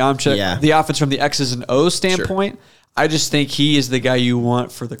transform Agreed. the offense from the X's and O's standpoint. I just think he is the guy you want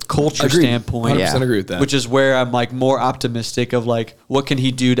for the culture Agreed. standpoint. 100% agree with that. Which is where I'm more optimistic of what can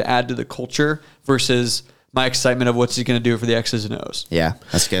he do to add to the culture versus my excitement of what's he going to do for the X's and O's. Yeah,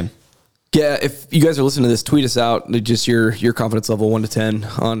 that's good. Yeah, if you guys are listening to this, tweet us out just your confidence level 1 to 10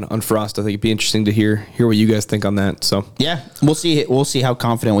 on Frost. I think it'd be interesting to hear what you guys think on that. So Yeah, we'll see. We'll see how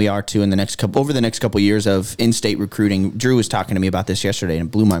confident we are too in the next couple of years of in-state recruiting. Drew was talking to me about this yesterday, and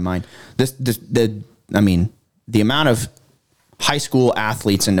it blew my mind. The amount of high school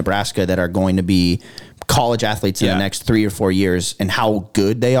athletes in Nebraska that are going to be college athletes in Yeah. the next 3 or 4 years, and how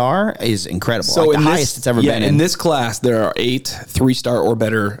good they are is incredible. So like the in highest it's ever been. in this class, there are 8 3-star or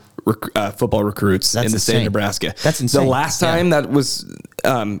better football recruits That's in the state of insane. Nebraska. That's insane. The last time that was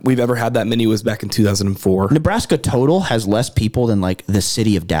we've ever had that many was back in 2004. Nebraska total has less people than like the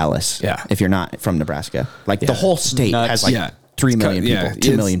city of Dallas. Yeah. if you're not from Nebraska, like the whole state Nuts. has like Yeah. 3 million people,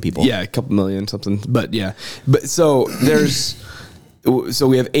 2 million people. Yeah, a couple million something. But yeah, but so so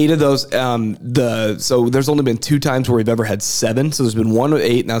we have 8 of those. So there's only been 2 times where we've ever had 7. So there's been 1 with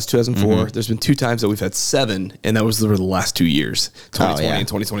 8. Now it's 2004. Mm-hmm. There's been 2 times that we've had 7, and that was the last 2 years, 2020 and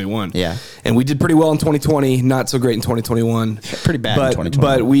 2021. Yeah, and we did pretty well in 2020. Not so great in 2021. Pretty bad in 2020.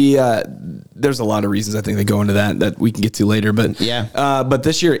 But we there's a lot of reasons I think that go into that we can get to later. But yeah, but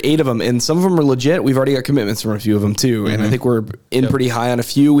this year 8 of them, and some of them are legit. We've already got commitments from a few of them too, and I think we're in pretty high on a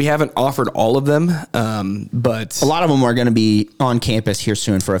few. We haven't offered all of them, but a lot of them are going to be on campus here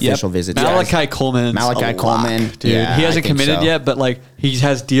soon for official visits. Malachi Coleman, dude. Yeah, he hasn't committed yet, but like he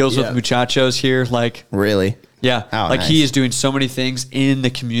has deals with muchachos here. Like really, yeah, nice. He is doing so many things in the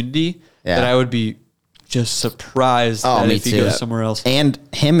community that I would be just surprised that if he goes somewhere else. And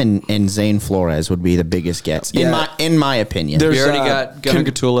him and Zane Flores would be the biggest gets in my opinion. We already got Gunnar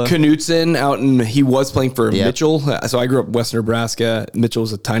Gatula. Knutson he was playing for Mitchell. So I grew up in Western Nebraska. Mitchell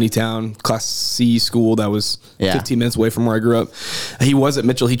was a tiny town, Class C school that was 15 minutes away from where I grew up. He was at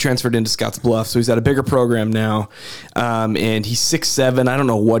Mitchell. He transferred into Scotts Bluff, so he's at a bigger program now. And he's 6'7". I don't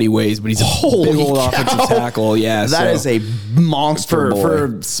know what he weighs, but he's a big old offensive tackle. Yeah, that is a monster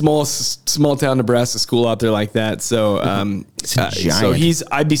for small town Nebraska school out there like that. So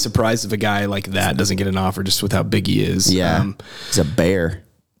I'd be surprised if a guy like that doesn't get an offer just with how big he is. Yeah, he's a bear.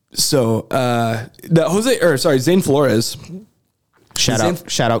 So Zane Flores.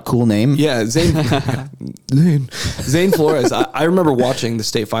 Shout out, cool name. Yeah, Zane Flores. I remember watching the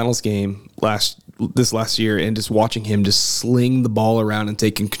state finals game this last year and just watching him just sling the ball around and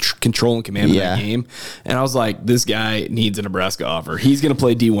taking control and command of that game. And I was like, this guy needs a Nebraska offer. He's going to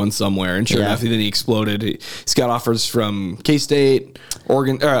play D1 somewhere. And sure enough, then he exploded. He's got offers from K-State,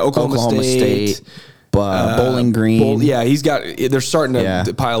 Oklahoma State. Bowling Green. They're starting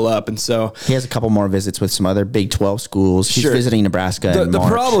to pile up. And so he has a couple more visits with some other Big 12 schools. He's visiting Nebraska. The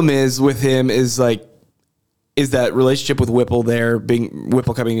problem is with him is that relationship with Whipple there,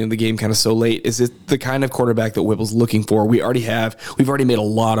 Whipple coming into the game kind of so late. Is it the kind of quarterback that Whipple's looking for? We've already made a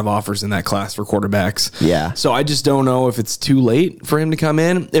lot of offers in that class for quarterbacks. Yeah. So I just don't know if it's too late for him to come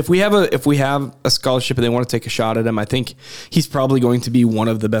in. If we have a scholarship and they want to take a shot at him, I think he's probably going to be one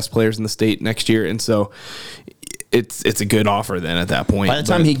of the best players in the state next year. And so it's a good offer then at that point. By the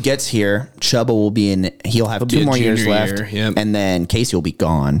time he gets here, Chubba will be he'll have 2 more years left. And then Casey will be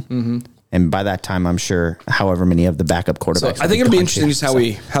gone. Mm-hmm. And by that time, I'm sure however many of the backup quarterbacks. So I think it'll be interesting just how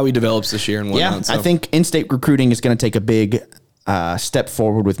he develops this year and whatnot. Yeah, so. I think in-state recruiting is going to take a big step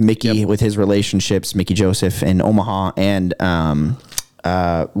forward with Mickey, with his relationships, Mickey Joseph in Omaha, and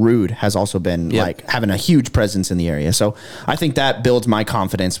Rude has also been having a huge presence in the area. So I think that builds my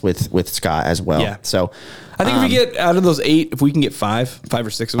confidence with Scott as well. Yeah. So I think if we get out of those 8, if we can get 5 or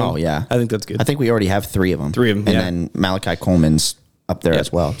 6 of them, I think that's good. I think we already have 3 of them. And then Malachi Coleman's up there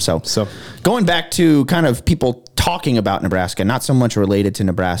as well. So going back to kind of people talking about Nebraska, not so much related to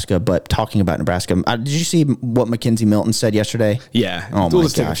Nebraska, but talking about Nebraska. Did you see what Mackenzie Milton said yesterday? Yeah. Oh we'll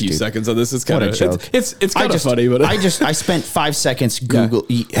just take a few seconds on this. It's kind of a joke. It's kind of funny, but I spent 5 seconds Google.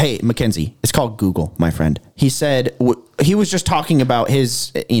 Hey, Mackenzie, it's called Google, my friend. He said he was just talking about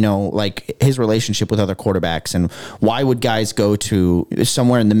his, his relationship with other quarterbacks and why would guys go to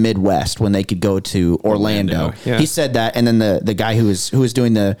somewhere in the Midwest when they could go to Orlando. Yeah. He said that, and then the guy who was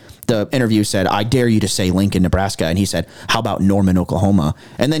doing the interview said, "I dare you to say Lincoln, Nebraska," and he said, "How about Norman, Oklahoma?"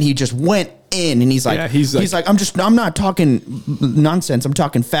 And then he just went in, and he's like, I'm not talking nonsense. I'm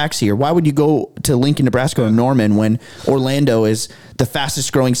talking facts here. Why would you go to Lincoln, Nebraska, or Norman when Orlando is the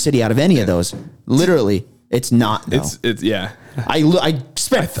fastest growing city out of any of those? Literally. It's not. Though. It's I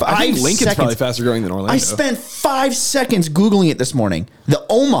spent 5 I think Lincoln's seconds. probably faster growing than Orlando. I spent 5 seconds Googling it this morning.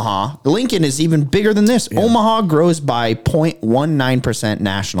 Lincoln is even bigger than this. Yeah. Omaha grows by 0.19%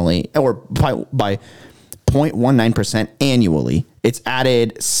 nationally, or by 0.19% annually. It's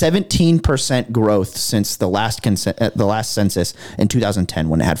added 17% growth since the last census in 2010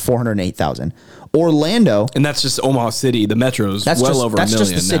 when it had 408,000. Orlando, and that's just Omaha City. The metro's over a million. That's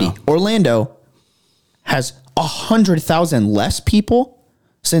just the city. Now. Orlando has 100,000 less people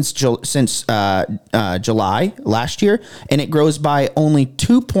since July last year, and it grows by only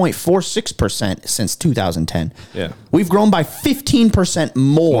 2.46% since 2010. Yeah, we've grown by 15%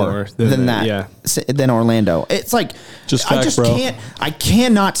 more than that. Yeah. Than Orlando. It's like I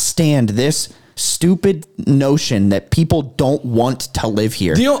cannot stand this stupid notion that people don't want to live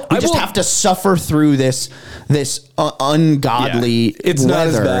here. We just have to suffer through this ungodly it's not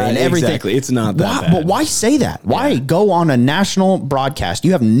as weather bad. and everything. Exactly. It's not that bad. But why say that? Why go on a national broadcast?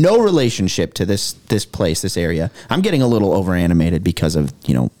 You have no relationship to this place, this area. I'm getting a little over animated because of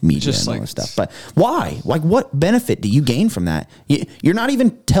media Just and all this stuff. But why? Like, what benefit do you gain from that? You're not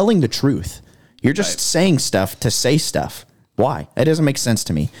even telling the truth. You're just saying stuff to say stuff. Why? That doesn't make sense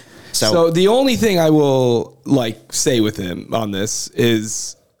to me. So the only thing I will say with him on this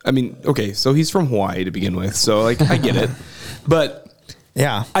is, okay, so he's from Hawaii to begin with, so I get it, but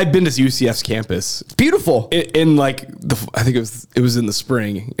yeah, I've been to UCF's campus. It's beautiful. In I think it was in the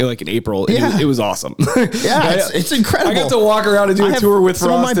spring, in April. Yeah. It was awesome. Yeah, it's incredible. I got to walk around and do a tour with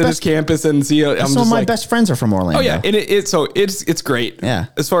Frost at his campus and see. Some of my best friends are from Orlando. Oh yeah, and it's great. Yeah,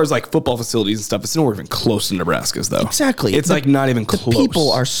 as far as football facilities and stuff, it's nowhere even close to Nebraska's though. Exactly, it's not even close.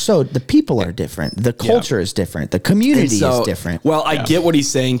 The people are different. The culture is different. The community is different. Well, I get what he's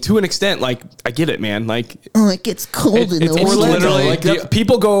saying to an extent. I get it, man. It gets cold in Orlando. Literally,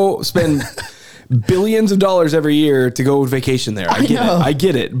 people go spend billions of dollars every year to go vacation there. I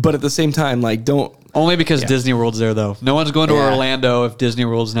get it. But at the same time, don't. Only because Disney World's there, though. No one's going to Orlando if Disney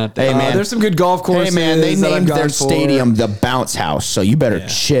World's not there. Hey, man. There's some good golf courses. Hey, man, they named their stadium the Bounce House, so you better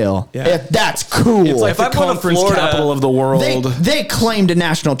chill. Yeah. That's cool. It's like the conference capital of the world. They claimed a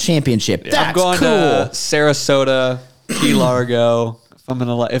national championship. That's I'm going cool. to Sarasota, Key Largo.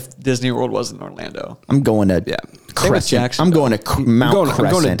 If Disney World wasn't in Orlando, I'm going to Crescent. I'm going to Mount Crescent.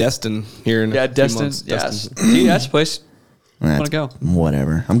 I'm going to Destin here in Destin. Yes, that's a place. I want to go.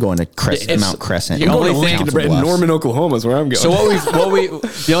 Whatever. I'm going to Mount Crescent. The only thing Norman, Oklahoma is where I'm going. So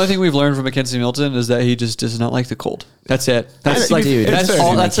the only thing we've learned from Mackenzie Milton is that he just does not like the cold. That's it. That's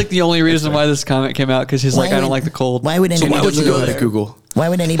the only reason why this comment came out, because he's I don't like the cold. Why would anybody you go to Google? Why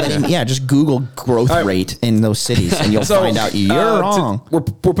would anybody? Just Google growth rate in those cities, and you'll find out you're wrong. We're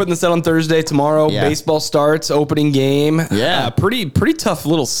putting this out on Thursday. Tomorrow, baseball starts. Opening game. Yeah, pretty tough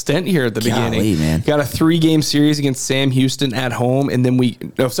little stint here at the beginning. Man. Got a 3-game series against Sam Houston at home, and then 4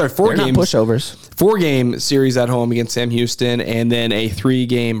 games pushovers. 4-game series at home against Sam Houston, and then a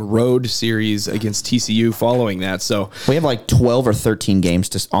 3-game road series against TCU following that. So we have 12 or 13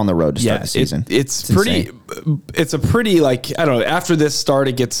 games on the road to start the season. It's a pretty I don't know. After this start,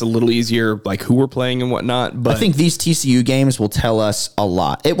 it gets a little easier, who we're playing and whatnot. But I think these TCU games will tell us a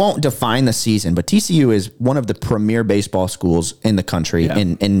lot. It won't define the season, but TCU is one of the premier baseball schools in the country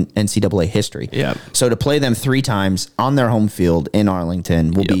in NCAA history. Yeah. So to play them 3 times on their home field in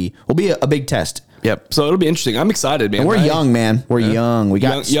Arlington will be a big test. Yep. So it'll be interesting. I'm excited, man. And we're young, man. We're young. We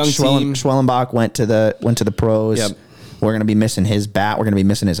got young team. Schwellenbach went to the pros. Yep. We're going to be missing his bat. We're going to be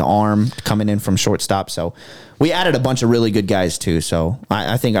missing his arm coming in from shortstop. So we added a bunch of really good guys too. So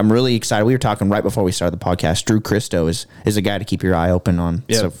I think I'm really excited. We were talking right before we started the podcast. Drew Christo is a guy to keep your eye open on.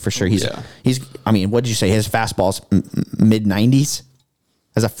 Yep. So for sure he's what did you say? His fastball's mid 90s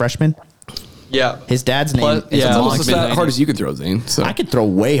as a freshman. Yeah. His dad's name. It's almost as hard as you can throw, Zane. So I could throw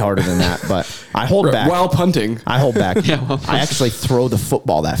way harder than that, but I hold back. While punting. I hold back. I actually throw the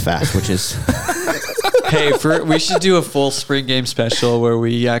football that fast, which is... Hey, we should do a full spring game special where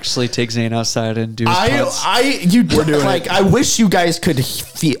we actually take Zane outside and do his punts. We're doing it. I wish you guys could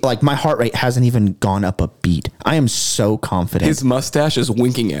feel my heart rate hasn't even gone up a beat. I am so confident. His mustache is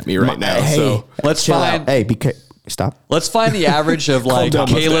winking at me right now. Hey, so let's find. Hey, stop. Let's find the average of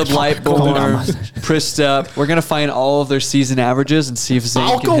Caleb Lightbourne, Pristup. We're gonna find all of their season averages and see if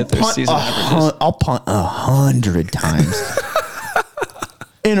Zane can hit their season averages. I'll punt 100 times.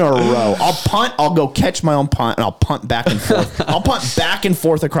 In a row. I'll punt, I'll go catch my own punt, and I'll punt back and forth. I'll punt back and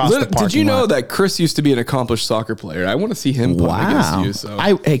forth across the parking lot. Did you know that Chris used to be an accomplished soccer player? I want to see him punt against you. So.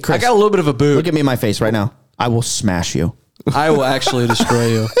 Hey, Chris. I got a little bit of a boot. Look at me in my face right now. I will smash you. I will actually destroy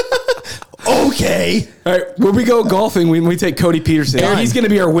you. Okay. All right. When we go golfing, we take Cody Peterson. He's going to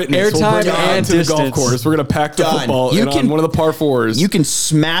be our witness. Airtime and to the golf course. We're going to pack the football on one of the par 4s. You can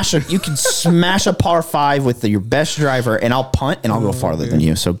smash a par 5 with your best driver, and I'll punt, and I'll go farther than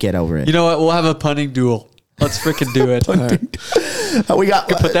you. So get over it. You know what? We'll have a punting duel. Let's freaking do it. We got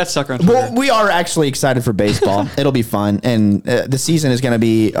put that sucker on Twitter. Well, we are actually excited for baseball. It'll be fun, and the season is going to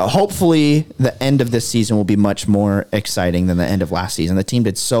be. Hopefully, the end of this season will be much more exciting than the end of last season. The team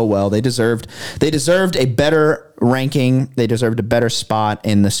did so well; they deserved a better ranking. They deserved a better spot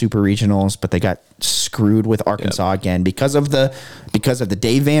in the super regionals, but they got screwed with Arkansas again because of the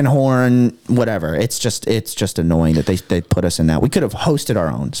Dave Van Horn, whatever. It's just annoying that they put us in that. We could have hosted our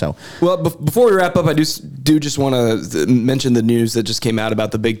own. So, well, before we wrap up, I do just want to mention the news that just came out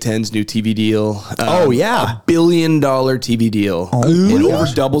about the Big Ten's new TV deal. $1 billion TV deal. It over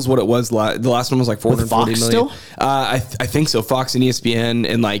doubles what it was. The last one was like $440 million. Still? I think so. Fox and ESPN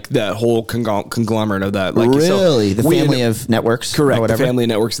and like the whole conglomerate of that. Like, really, the family of networks. Correct, the family of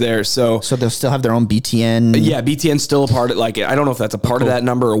networks there. So they'll still have their own BTN. Yeah, BTN's still a part of, like, I don't know if that's a part of that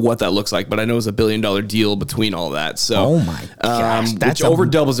number or what that looks like, but I know it's $1 billion deal between all that. So, oh my gosh, that's over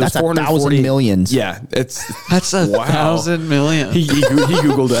doubles. That's 440 millions. Yeah, that's 1,000 million. He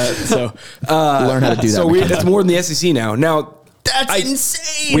googled that. So learn how to do that. So it's more than the SEC now. Now. That's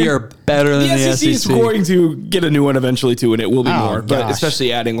insane. We are better than the SEC. is going to get a new one eventually too, and it will be more. But gosh.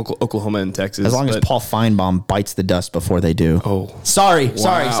 especially adding Oklahoma and Texas. As long as Paul Feinbaum bites the dust before they do. Oh, sorry.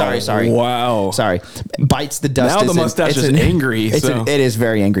 Wow. Sorry. Bites the dust. Now the mustache is angry. It is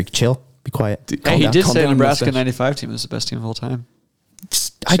very angry. Chill. Be quiet. Hey, he did say Nebraska 95 team is the best team of all time.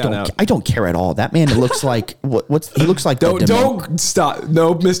 I don't care at all. That man looks like he looks like don't stop.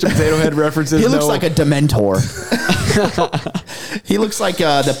 No Mr. Potato Head references. He looks like a Dementor. He looks like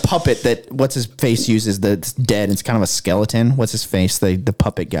the puppet that what's his face uses that's dead. It's kind of a skeleton. What's his face? The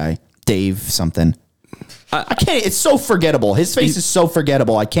puppet guy, Dave something. I can't. It's so forgettable. His face is so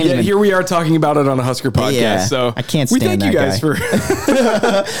forgettable. I can't even. Here we are talking about it on a Husker podcast. Yeah, so I can't stand that. We thank you guy. guys for.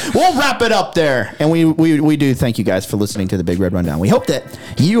 We'll wrap it up there, and we do thank you guys for listening to the Big Red Rundown. We hope that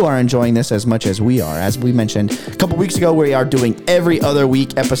you are enjoying this as much as we are. As we mentioned a couple weeks ago, we are doing every other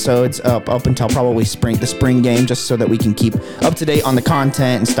week episodes up until probably the spring game, just so that we can keep up to date on the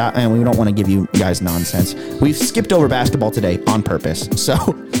content and stop. And we don't want to give you guys nonsense. We've skipped over basketball today on purpose, so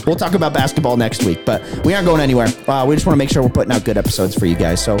we'll talk about basketball next week. But we aren't going anywhere. We just want to make sure we're putting out good episodes for you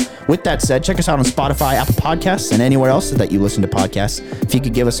guys. So with that said, check us out on Spotify, Apple Podcasts, and anywhere else that you listen to podcasts. If you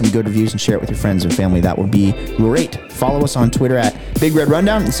could give us some good reviews and share it with your friends and family, that would be great. Follow us on Twitter at Big Red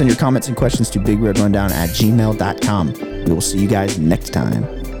Rundown and send your comments and questions to bigredrundown@gmail.com. We will see you guys next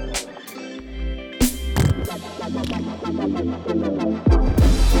time.